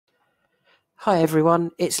Hi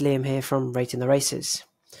everyone, it's Liam here from Rating the Races.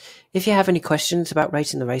 If you have any questions about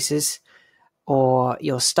Rating the Races, or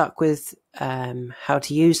you're stuck with how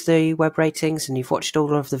to use the web ratings and you've watched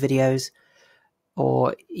all of the videos,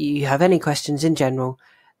 or you have any questions in general,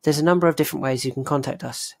 there's a number of different ways you can contact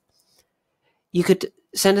us. You could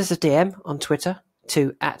send us a DM on Twitter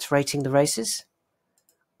to @RatingTheRaces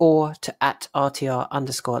or to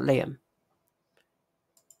 @RTR_Liam.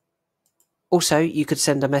 Also, you could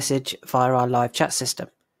send a message via our live chat system.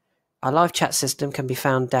 Our live chat system can be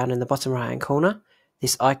found down in the bottom right hand corner,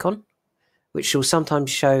 this icon, which will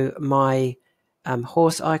sometimes show my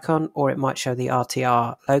horse icon, or it might show the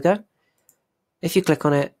RTR logo. If you click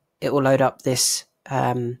on it, it will load up this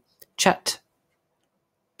chat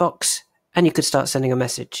box and you could start sending a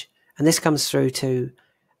message. And this comes through to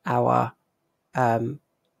our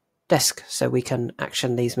desk so we can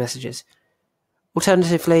action these messages.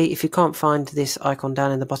 Alternatively, if you can't find this icon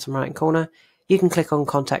down in the bottom right corner, you can click on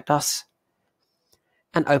Contact Us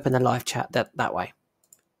and open the live chat that way.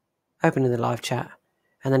 Opening the live chat,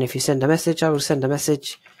 and then if you send a message, I will send a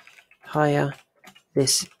message. Hiya,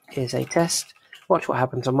 this is a test. Watch what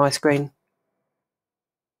happens on my screen.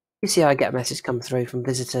 You see I get a message come through from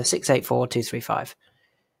visitor 684235.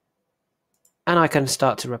 And I can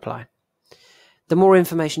start to reply. The more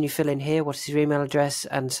information you fill in here, what is your email address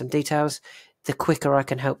and some details, the quicker I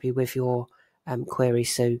can help you with your query.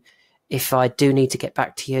 So if I do need to get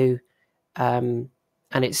back to you and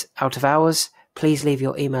it's out of hours, please leave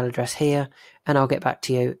your email address here and I'll get back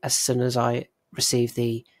to you as soon as I receive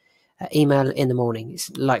the email in the morning.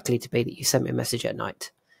 It's likely to be that you sent me a message at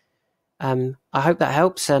night. I hope that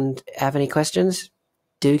helps, and have any questions,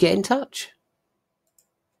 do get in touch.